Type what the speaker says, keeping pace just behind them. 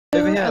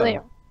Over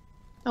here.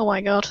 Oh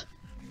my god.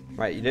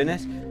 Right, you doing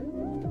this?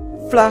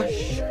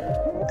 Flash!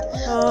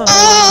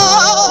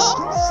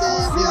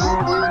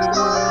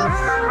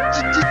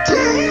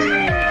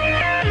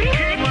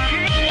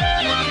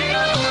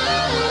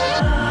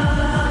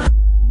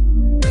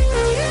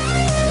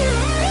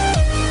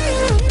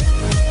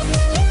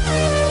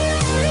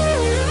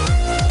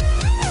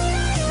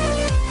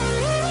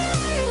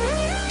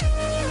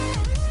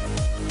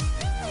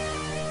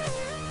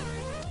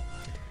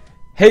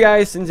 Hey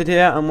guys, Sinted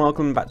here, and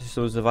welcome back to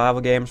some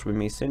survival games with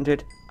me,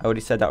 Sinted. I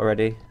already said that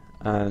already.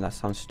 That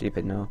sounds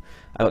stupid. No,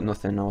 I got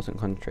nothing. I wasn't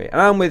country. And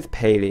I'm with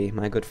Paley,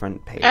 my good friend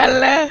Paley.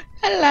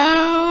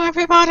 Hello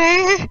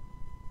everybody.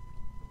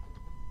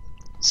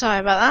 Sorry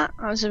about that.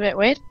 That was a bit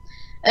weird.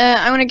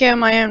 I'm gonna go on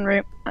my own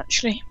route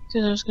actually,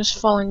 because I was just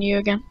following you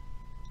again,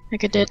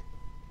 like I did.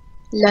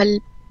 Lol.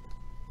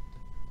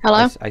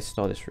 Hello. I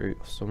stole this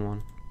route of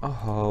someone.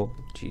 Oh,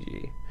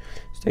 GG.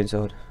 Stay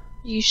inside.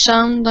 You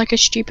sound like a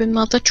stupid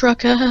mother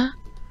trucker.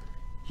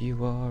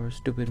 You are a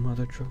stupid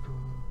mother trucker.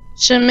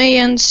 So me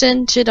and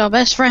Sinted are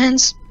best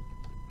friends.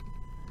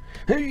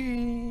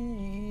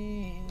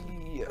 Hey!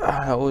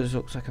 That always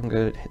looks like I'm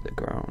going to hit the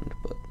ground,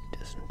 but it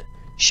doesn't.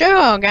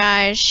 Sure,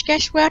 guys.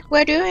 Guess what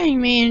we're doing,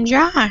 me and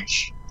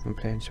Josh? I'm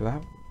playing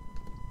survival.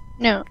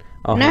 No.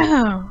 Oh,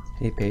 No.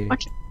 Hey, Paley.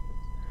 What?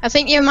 I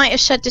think you might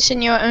have said this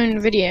in your own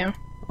video.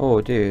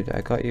 Oh, dude,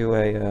 I got you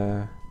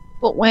a.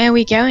 But where are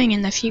we going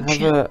in the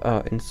future? Have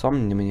a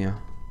insomnia.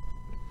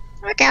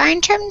 We're going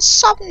to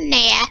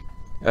insomnia.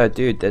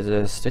 Dude, there's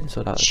a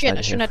stencil outside. Shit,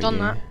 I shouldn't have done you.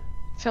 that.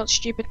 Felt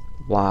stupid.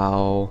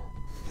 Wow.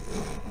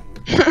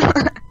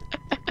 Yeah,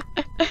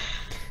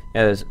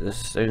 there's a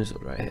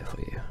stencil right here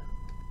for you.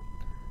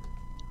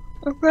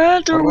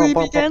 Where do we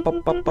begin?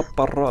 Where do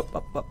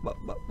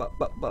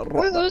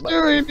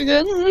we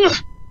begin?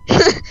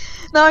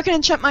 Now I can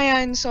enchant my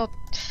iron sword.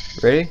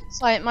 Really?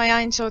 It's like my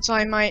iron sword's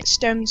like my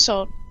stone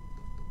sword.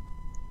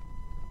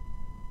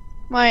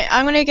 Right,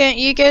 I'm gonna go.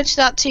 You go to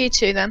that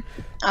T2 then.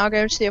 I'll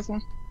go to the other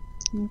one.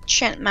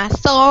 Enchant my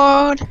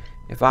sword.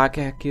 If I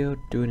get killed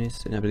doing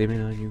this, then I blame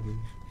it on you.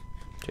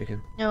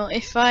 Chicken. No,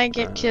 if I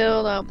get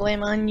killed, I'll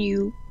blame on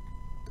you.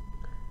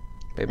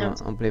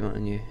 I'll blame it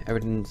on you.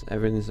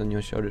 Everything's on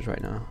your shoulders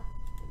right now.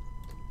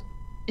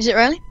 Is it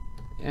really?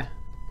 Yeah.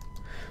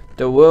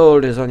 The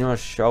world is on your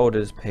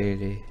shoulders,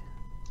 Paley.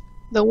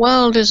 The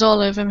world is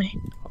all over me.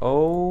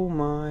 Oh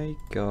my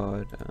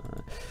god.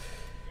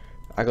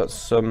 I got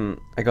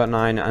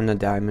 9 and a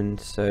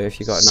diamond, so if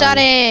you got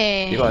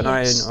 9, you got an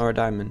iron or a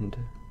diamond.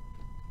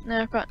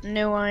 No, I've got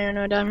no iron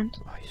or diamond.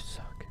 Oh, you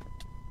suck.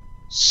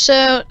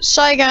 So,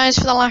 sorry guys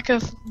for the lack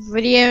of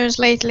videos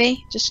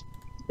lately. Just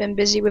been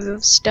busy with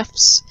other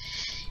stuffs.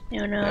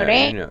 You know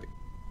that? You know.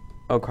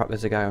 Oh crap,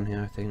 there's a guy on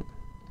here, I think.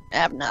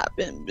 I've not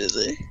been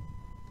busy.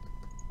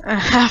 I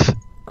have.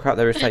 Crap,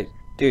 there is like,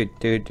 dude,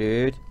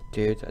 I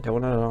don't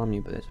want to alarm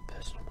you, but there's a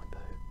person on my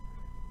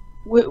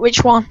boat.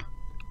 Which one?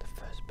 The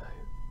first boat.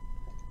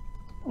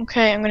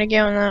 Okay, I'm gonna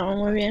go on that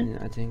one with you.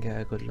 I didn't get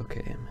a good look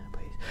at him,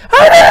 please.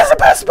 Oh, there's a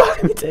person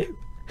behind me too!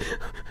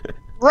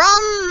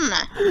 Run!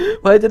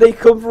 Where did they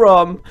come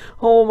from?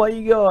 Oh my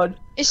god.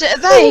 Is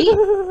it they?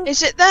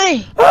 Is it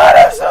they? Oh,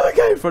 there's another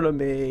guy in front of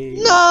me!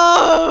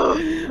 No!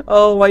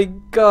 Oh my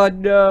god,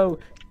 no!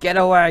 Get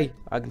away!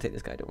 I can take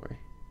this guy, don't worry.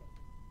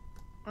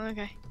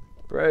 Okay.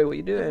 Bro, what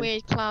you doing?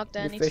 Weird cloud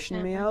there. You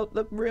fishing me out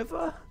the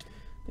river?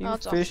 You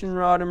Odds fishing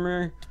rod in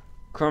me?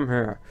 Come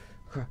here.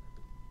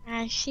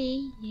 I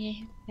see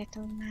you,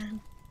 little man,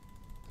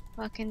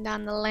 walking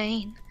down the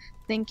lane,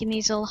 thinking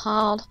he's all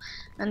hard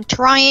and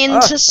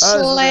trying to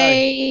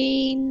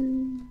slay.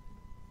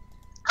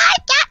 I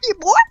got you,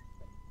 boy.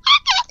 I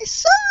got you,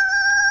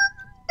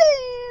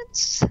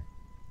 Sundance.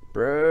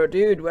 Bro,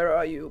 dude, where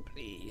are you,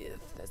 please?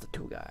 There's the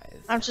 2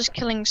 guys. I'm just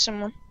killing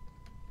someone.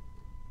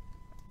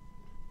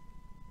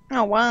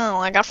 Oh wow,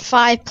 I got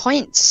 5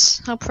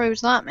 points. How pro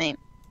is that, mate?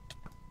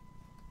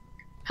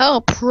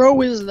 How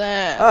pro is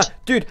that? Ah,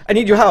 dude, I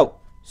need your help.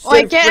 So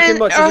Wait, get in,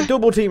 much. There's a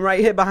double team right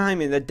here behind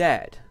me. They're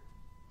dead.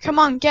 Come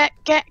on, go.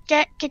 Over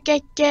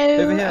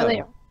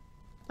here.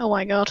 Oh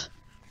my god.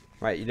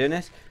 Right, you doing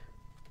this?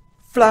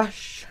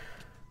 Flash.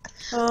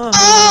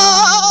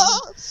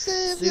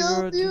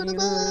 Savior of the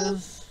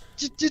universe.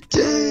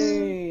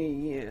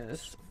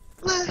 Yes.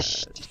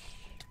 Flash.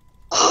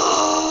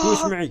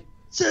 Push me.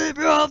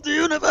 Savior of the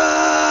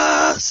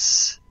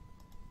universe.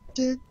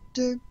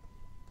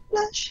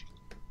 Flash.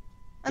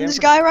 And this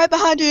guy right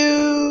behind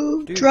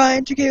you,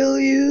 trying to kill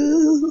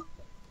you.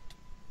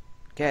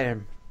 Get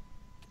him.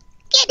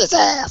 Get his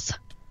ass.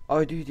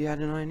 Oh, dude, you had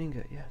an iron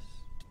ingot. Yes.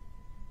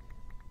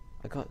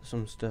 I got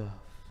some stuff.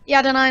 You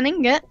had an iron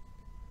ingot?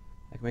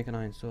 I can make an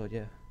iron sword.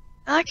 Yeah.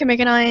 I can make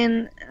an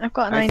iron. I've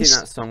got an iron. I think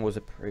that song was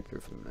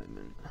appropriate for the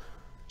moment.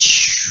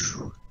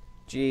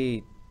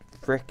 G,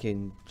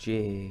 frickin'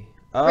 G.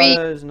 Oh,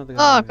 there's another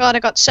guy. Oh god, I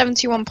got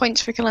 71 points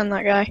for killing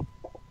that guy.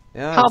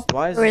 Yeah,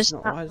 why is this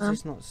not?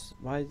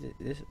 Why is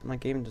this? My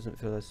game doesn't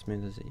feel as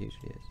smooth as it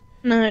usually is.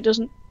 No, it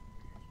doesn't.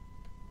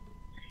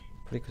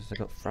 Probably because I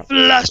got frapped.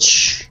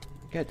 Flash!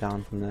 Get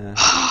down from there.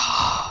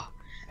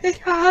 It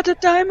had a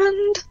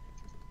diamond.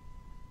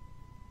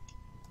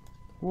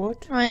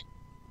 What? Right.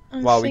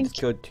 Wow, we just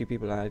killed 2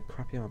 people that had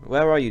crappy armor.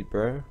 Where are you,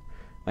 bro?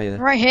 Are you there?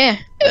 Right here.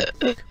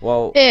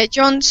 Well, Here, do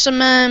you want some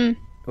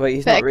wait,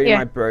 he's back not really here.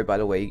 my bro, by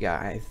the way,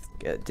 guys.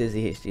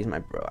 Dizzy History is my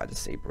bro. I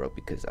just say bro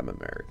because I'm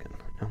American.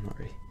 I'm not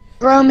really.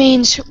 Bro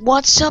means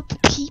what's up,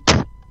 peep?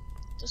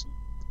 Doesn't.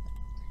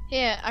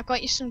 Here, I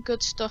got you some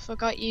good stuff. I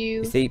got you.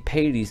 You see,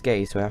 Paley's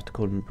gay, so I have to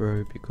call him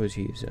bro because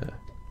he's a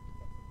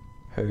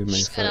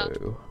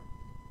homophobe.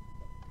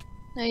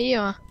 There you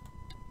are.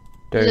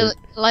 Don't. He's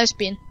a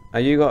lesbian. Are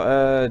you got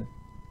a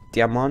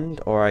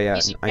diamond or a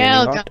He's a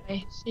iron girl, rod?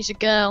 guys. He's a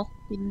girl.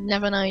 You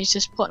never know. He's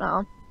just putting it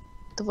on.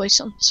 The voice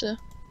on, so.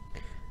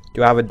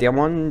 Do I have a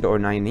diamond or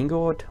an iron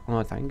ingot?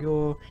 Oh, thank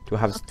you. Do I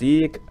have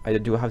steak? I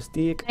do have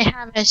steak. I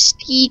have a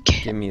steak.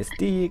 Give me a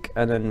steak,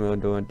 and then we'll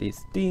do this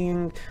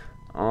thing.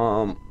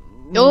 Okay.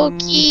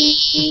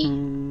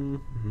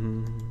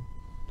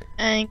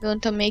 I'm going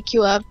to make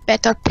you a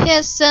better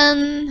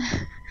person.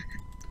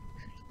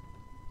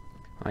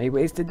 I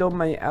wasted all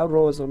my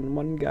arrows on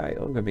one guy.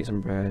 Oh, I'm gonna make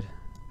some bread.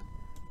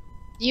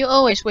 You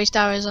always waste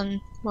hours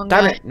on one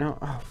Damn guy. it! No.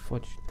 Oh,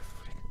 fudge.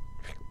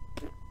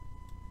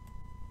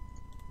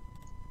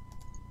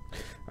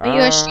 Are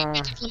you a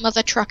stupid little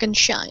mother truck and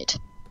shite?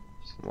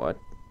 What?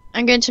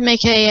 I'm going to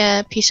make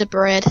a piece of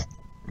bread.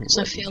 Because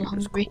I What did feel you just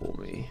hungry. call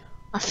me?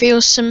 I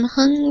feel some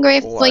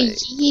hungry for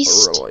Right,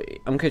 yeast.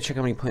 right. I'm gonna check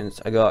how many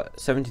points I got.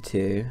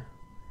 72,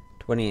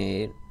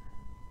 28,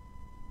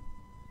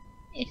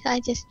 If I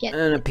just get.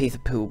 and a piece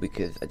of poo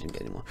because I didn't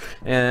get any more.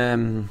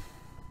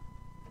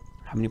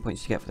 How many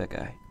points did you get for that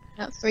guy?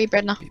 Got 3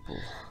 bread now. People.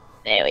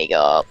 There we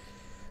go.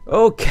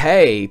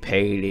 Okay,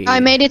 Paley. I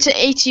made it to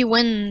 80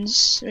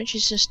 wins, which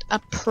is just a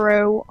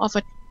pro of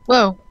a.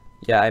 Whoa.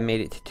 Yeah, I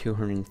made it to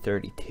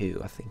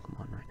 232. I think I'm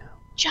on right now.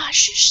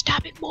 Josh,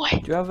 stop it, boy.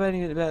 Do you have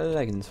any better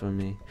leggings for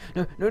me?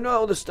 No, no, no,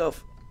 all the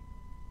stuff.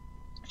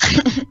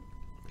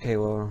 Okay,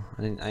 well,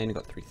 I only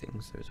got 3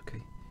 things, so it's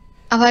okay.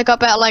 Have I got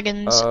better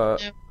leggings? Uh,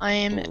 No, I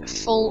am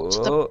full to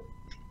the. Whoa.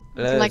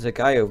 There's like- a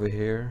guy over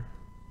here.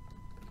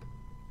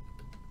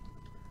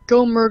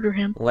 Go murder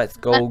him. Let's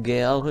go,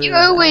 girl. You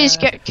always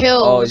get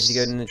kills. Oh, is he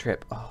going in the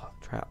trip? Oh,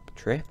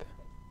 trip?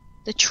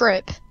 The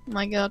trip.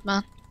 My god,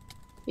 man.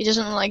 He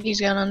doesn't look like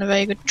he's going on a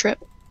very good trip.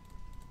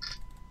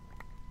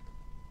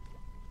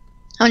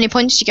 How many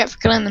points did you get for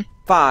killing them?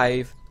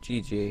 5.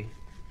 GG.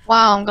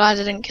 Wow, I'm glad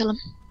I didn't kill him.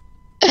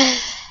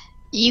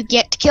 You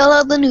get to kill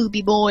all the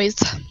newbie boys.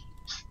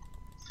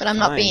 But I'm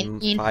not being Fine,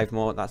 mean. 5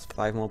 more. That's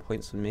 5 more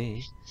points for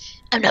me.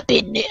 I'm not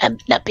being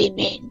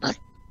mean, but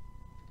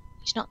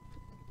he's not.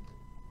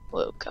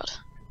 Oh god.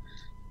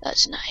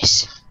 That's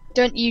nice.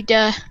 Don't you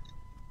dare.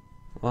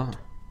 What?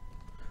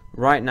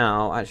 Right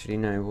now, actually,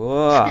 no.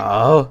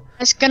 Whoa.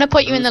 It's gonna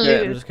put you in the I'm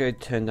loop. just going to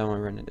turn down my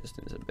running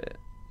distance a bit.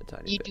 A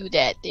tiny You bit. do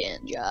that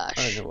then, I don't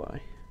Josh. know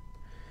why.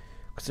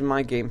 Because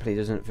my gameplay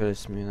doesn't feel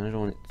smooth, and I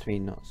don't want it to be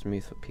not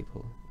smooth for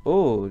people.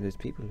 Oh, there's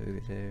people over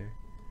there.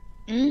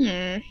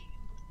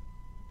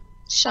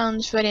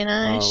 Sounds very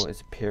nice. Oh,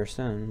 it's a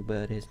person,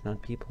 but it's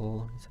not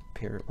people. It's a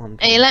pure one.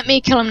 Hey, let me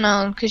kill him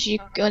now, because you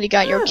already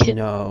got your kid.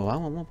 No, I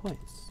want more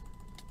points.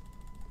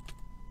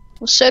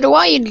 Well, so do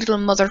I, you little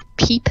mother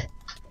peep.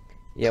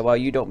 Yeah, well,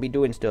 you don't be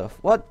doing stuff.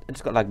 What? I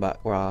just got lag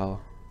back. Wow.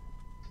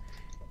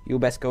 You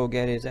best go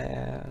get his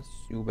ass.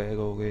 You better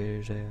go get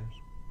his ass.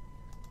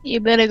 You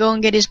better go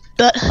and get his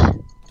butt.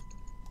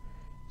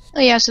 Oh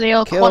yeah, so they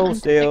all Kill quantum.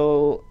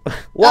 still. Oh,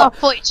 What?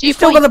 42 You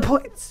still points. got the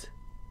points?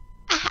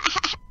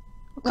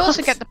 Of course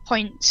I What? get the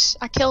points.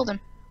 I killed him.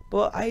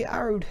 But I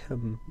arrowed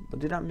him. But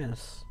did I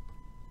miss?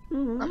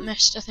 Not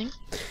missed, I think.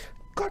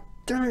 God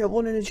damn it,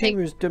 one in the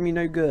chamber has done me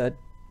no good.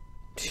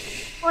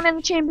 One in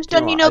the chamber's You know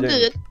done you what, no I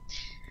don't- good.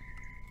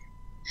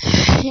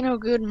 You no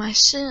good, my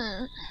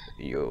son.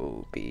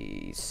 You'll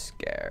be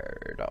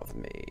scared of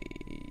me.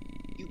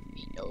 You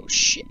be no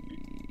shit.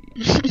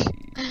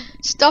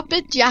 Stop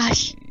it,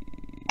 Josh.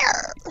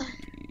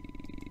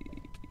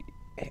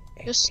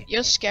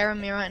 You're scaring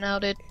me right now,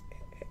 dude.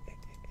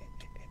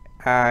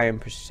 I'm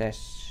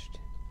possessed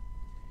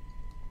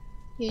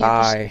You're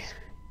by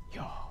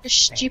your You're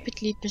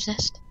stupidly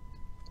possessed.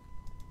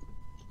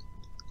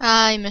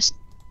 I missed.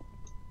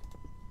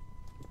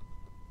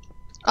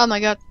 Oh my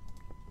god.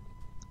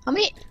 How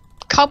many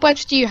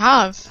cobwebs do you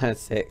have?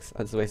 That's 6.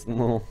 That's wasting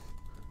more.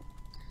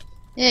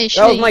 Yeah, you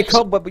should. That was my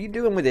cobweb. What are you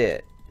doing with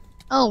it?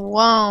 Oh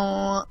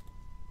wow.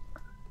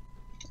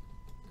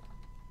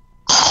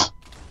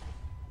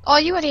 Oh,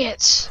 you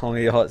idiots. How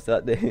many hearts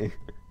that do?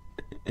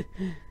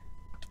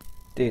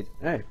 Dude,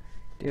 no.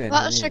 Do it.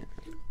 That should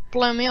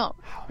blow me up.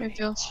 How It many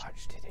feels.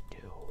 hearts did it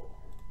do?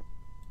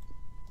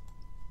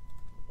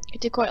 You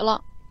did quite a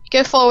lot.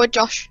 Go forward,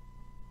 Josh.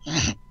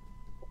 I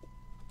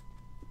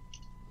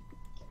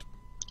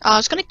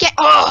was gonna get.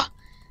 Oh!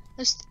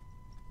 That's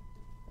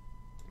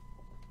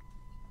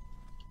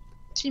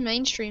too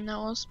mainstream, that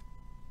was.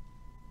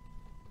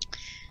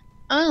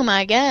 Oh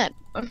my god.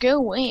 Go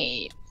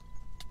away.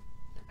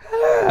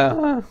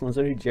 I was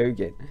only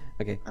joking.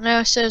 Okay. I know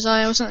it says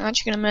I wasn't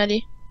actually gonna murder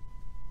you.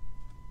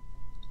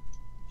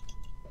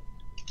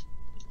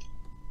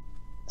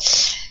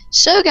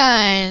 So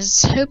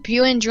guys, hope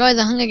you enjoy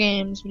the Hunger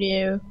Games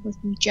video with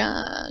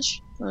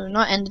Josh. Well, we've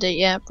not ended it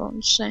yet, but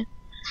I'm just saying.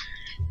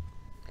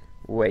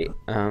 Wait,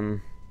 right,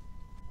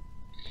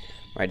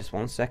 just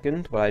 1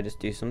 second while I just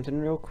do something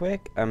real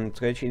quick. I'm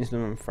just gonna change the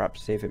number for app to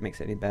see if it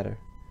makes it any better.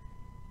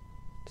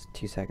 Just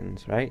 2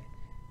 seconds, right?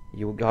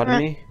 You got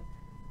me?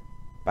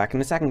 Back in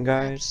a second,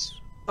 guys.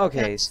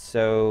 Okay,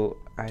 so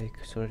I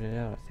sorted it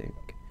out, I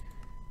think.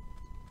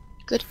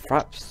 Good.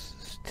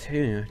 Fraps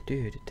too,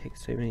 dude, it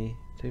takes so much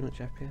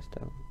FPS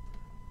down.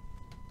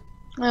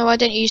 Oh, why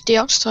don't you use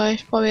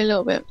deoxide? Probably a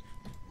little bit.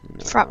 No,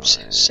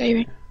 Fraps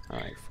saving. I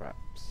like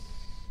fraps.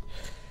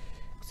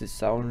 Does it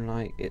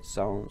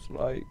sounds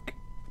like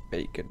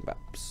bacon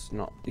wraps,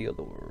 not the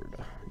other word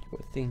you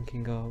were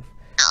thinking of.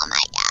 Oh my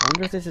god. I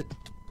wonder if this is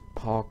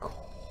parkour.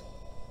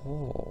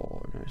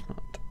 No, it's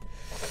not.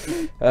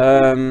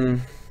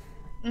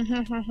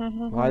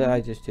 Why did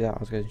I just do that? I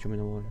was going to jump in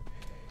the water.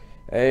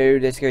 Oh,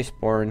 let's go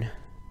spawn.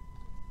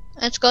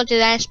 Let's go to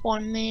that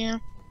spawn, man.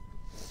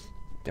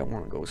 Don't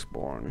want to go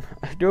spawn.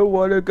 I don't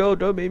want to go.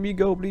 Don't make me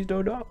go. Please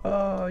don't. You're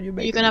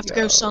gonna have to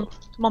go, son.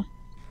 Come on.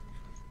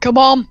 Come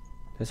on.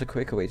 There's a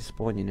quicker way to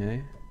spawn, you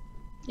know.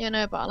 Yeah,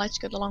 no, but I like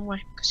to go the long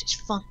way because it's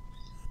fun.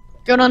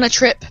 Going on a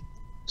trip,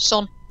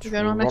 son. We're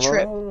going on a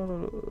trip.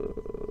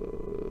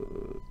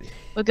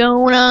 We're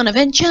going on a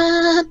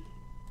venture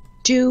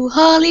to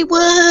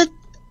Hollywood.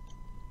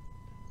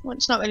 Well,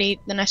 it's not really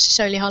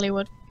necessarily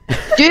Hollywood.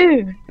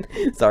 Dude!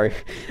 Sorry.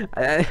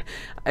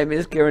 I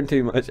miss Kieran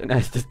too much and I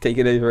was just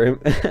taking over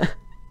him.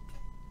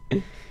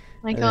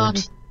 My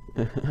god.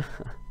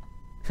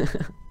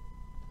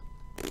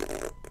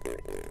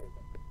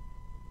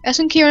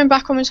 Isn't Kieran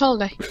back from his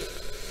holiday?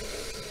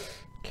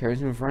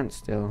 Kieran's in France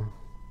still.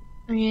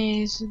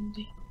 Yes,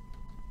 indeed.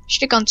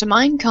 Should have gone to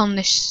Minecon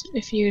this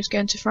if he was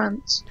going to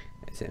France.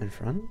 Is it in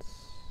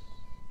France?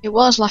 It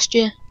was last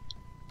year.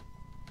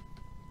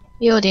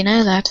 You already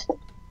know that.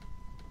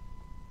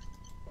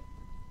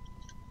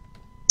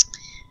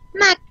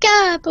 My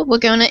god, but we're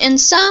going to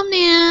Insomnia!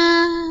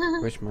 I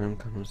wish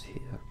Minecon was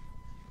here.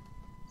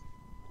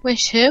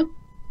 Wish who?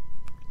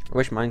 I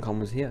wish Minecon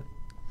was here.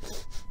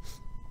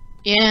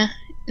 Yeah,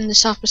 in the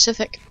South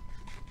Pacific.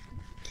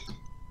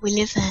 We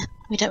live there.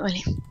 We don't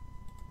really.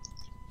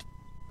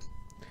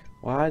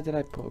 Why did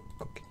I put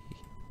a cookie?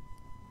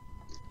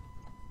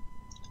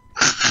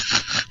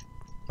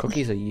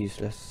 Cookies are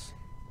useless.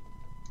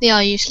 They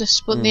are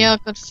useless, but they are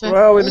good for.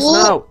 Whoa, we're missing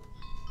out!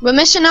 We're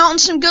missing out on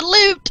some good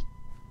loot!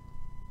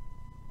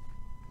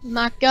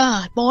 My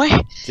god, boy!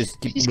 Just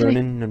keep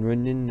running and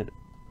running.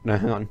 No,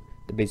 hang on.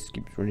 The base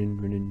keeps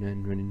running. Running the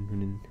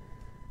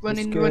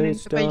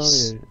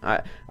base.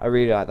 I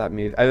really like that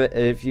move.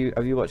 Have you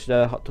watched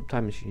Hot Tub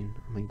Time Machine?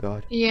 Oh my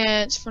god.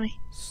 Yeah, it's funny.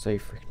 So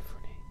freaking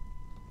funny.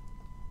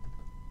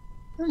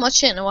 I haven't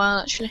watched it in a while,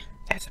 actually.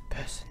 There's a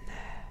person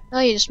there. Oh,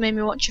 you just made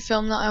me watch a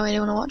film that I really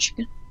want to watch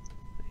again.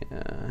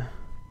 Yeah.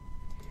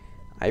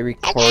 I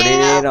recorded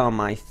it on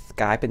my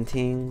Skype and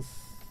things.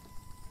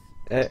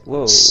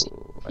 Whoa.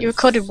 You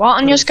recorded what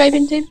on your Skype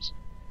and Teams?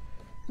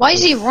 Why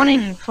is he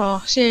running for?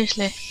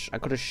 Seriously. I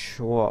could have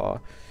swore.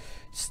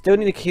 Still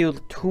need to kill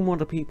 2 more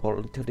people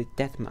until the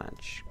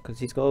deathmatch, because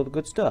he's got all the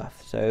good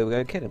stuff. So we're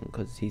gonna kill him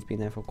because he's been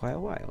there for quite a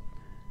while.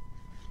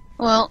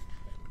 Well,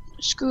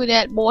 screw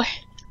that boy.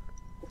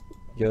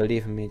 You're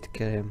leaving me to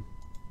kill him.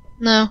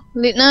 No,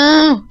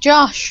 no,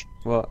 Josh.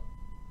 What?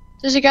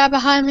 There's a guy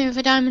behind me with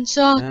a diamond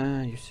sword.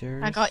 Ah, you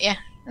serious? I got you.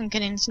 I'm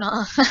kidding. It's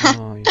not.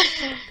 Oh, you're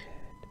stupid.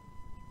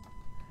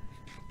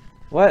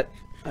 What?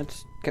 I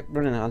just kept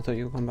running. I thought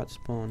you were coming back to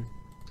spawn.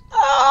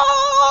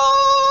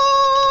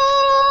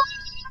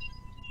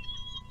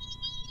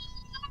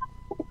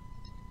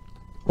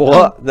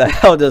 What the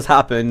hell just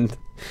happened?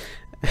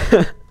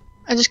 I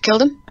just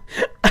killed him.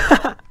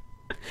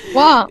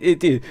 What?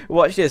 Dude,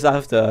 watch this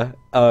after.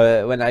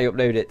 When I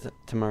upload it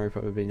tomorrow,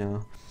 probably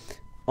now.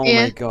 Oh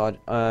yeah. my god.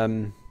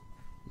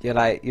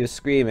 You're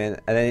screaming,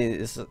 and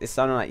then it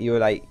sounded like you were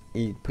like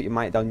you put your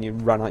mic down, you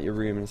run out your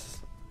room. And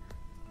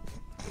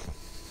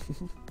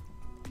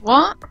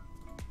What?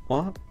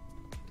 What? What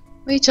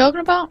are you talking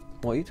about?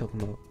 What are you talking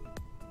about?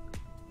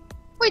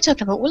 What are you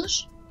talking about,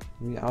 Willis?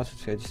 I was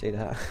just going to say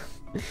that.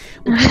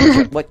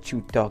 What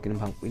you talking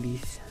about,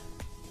 Willis?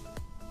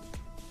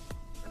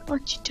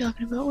 What you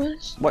talking about,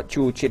 Willis? What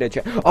you chitter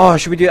chat? Oh,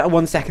 should we do that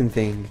 1 second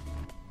thing?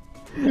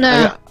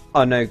 No.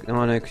 Oh no,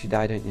 because you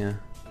died, don't you?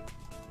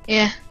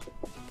 Yeah.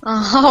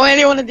 Oh, I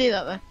really want to do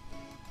that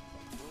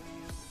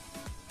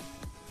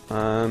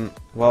then.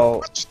 Well.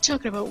 What you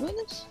talking about,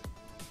 Willis?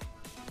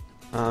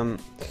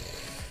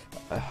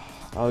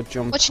 I'll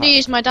jump. What should I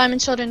use? My diamond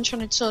sword and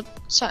enchanted sword.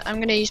 So I'm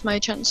gonna use my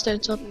enchanted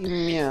stone sword.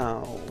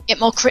 Meow. Get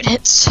more crit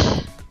hits.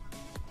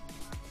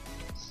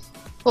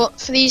 But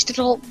for these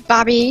little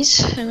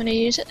babbies, I'm gonna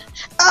use it.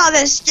 Oh,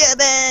 they're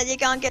stupid! You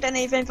can't get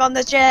anything from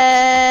the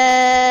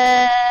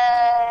chest.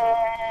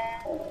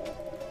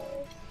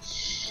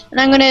 And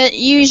I'm gonna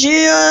use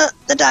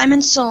the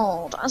diamond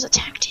sword as a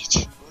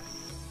tactic.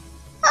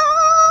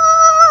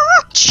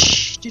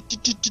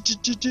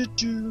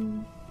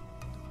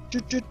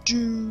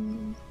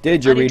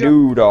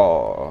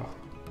 Didgeridoo-dah.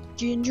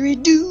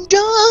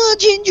 Gingery-doo-dah,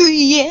 gingery,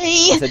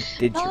 yay! I said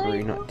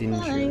didgeridoo, not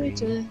dingery.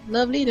 It's a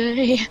lovely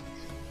day.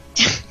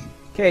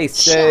 Okay,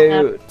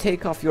 so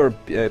take off your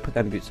put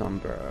them boots on,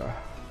 bro.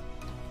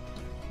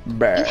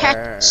 You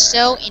have to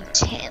so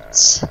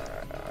intense.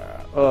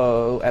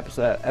 Oh,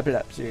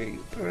 epilepsy.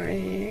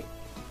 What?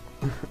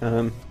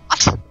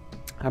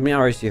 How many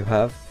arrows do you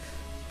have?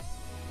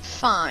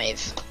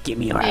 5. Give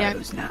me your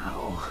arrows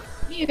now.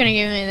 You're gonna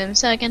give me them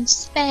so I can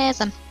spare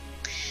them.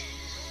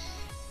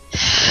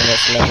 And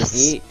that's 11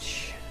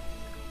 each.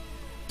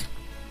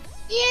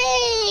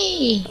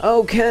 Yay!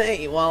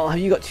 Okay, well, have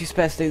you got 2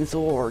 spare stone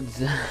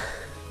swords?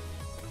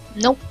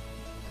 Nope.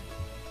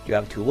 You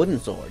have 2 wooden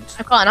swords.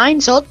 I've got an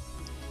iron sword.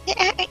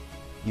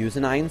 Use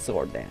an iron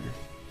sword then.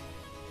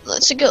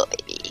 Let's go,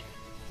 baby.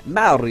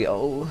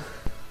 Mario.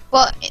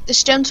 But the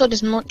stone sword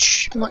is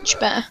much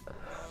better.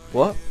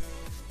 What?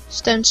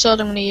 Stone sword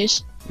I'm gonna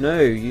use. No,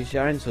 use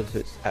your iron sword so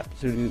it's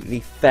absolutely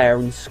fair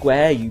and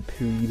square, you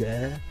pooey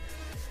bear.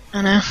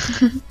 I know.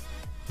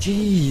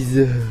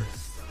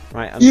 Jesus.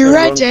 Right, I'm You so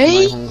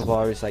ready? My hunger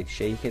bar is like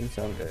shaking,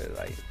 so I'm gonna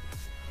like.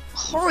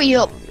 Hurry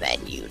up, then,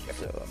 you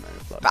So I'm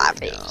gonna flop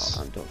Bobby. it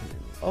now. I'm talking.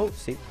 Oh,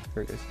 see,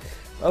 here it goes.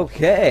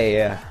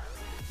 Okay.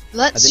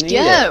 Let's I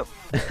didn't go.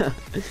 eat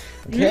it.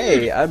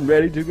 Okay, I'm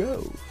ready to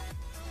go.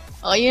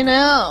 Oh, you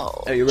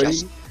know. Are you ready?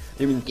 Just-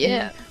 You mean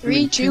yeah. you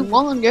mean 3, 2,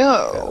 1,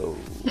 go.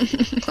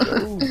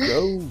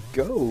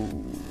 Go.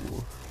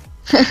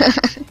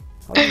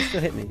 How did you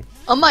still hit me?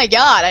 Oh my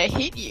god, I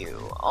hit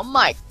you. Oh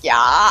my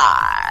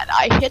god,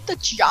 I hit the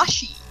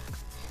Joshi.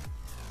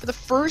 For the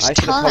first I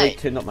should have probably time.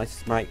 turned up my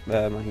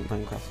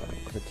Minecraft sound,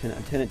 because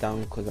I turn it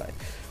down because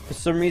for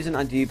some reason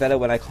I do better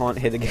when I can't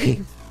hear the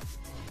game.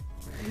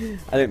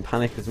 I don't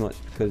panic as much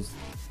because,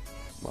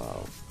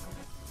 well,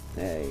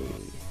 hey.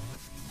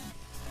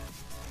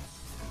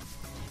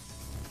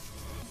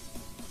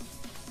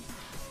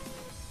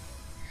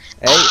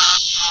 Hey,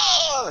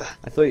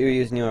 I thought you were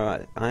using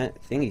your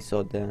thingy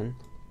sword then.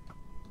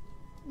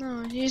 No,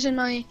 I'm using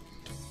my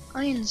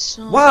iron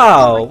sword.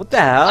 Wow, what the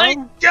hell? I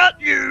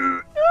got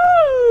you!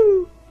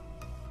 No!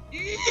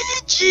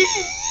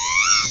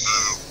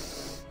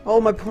 Oh,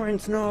 my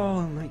points, no,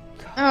 oh my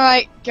god.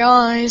 Alright,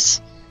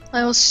 guys.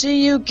 I will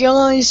see you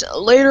guys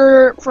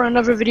later for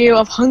another video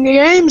of Hunger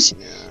Games.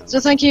 Yeah. So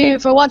thank you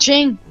for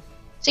watching.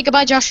 Say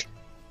goodbye, Josh.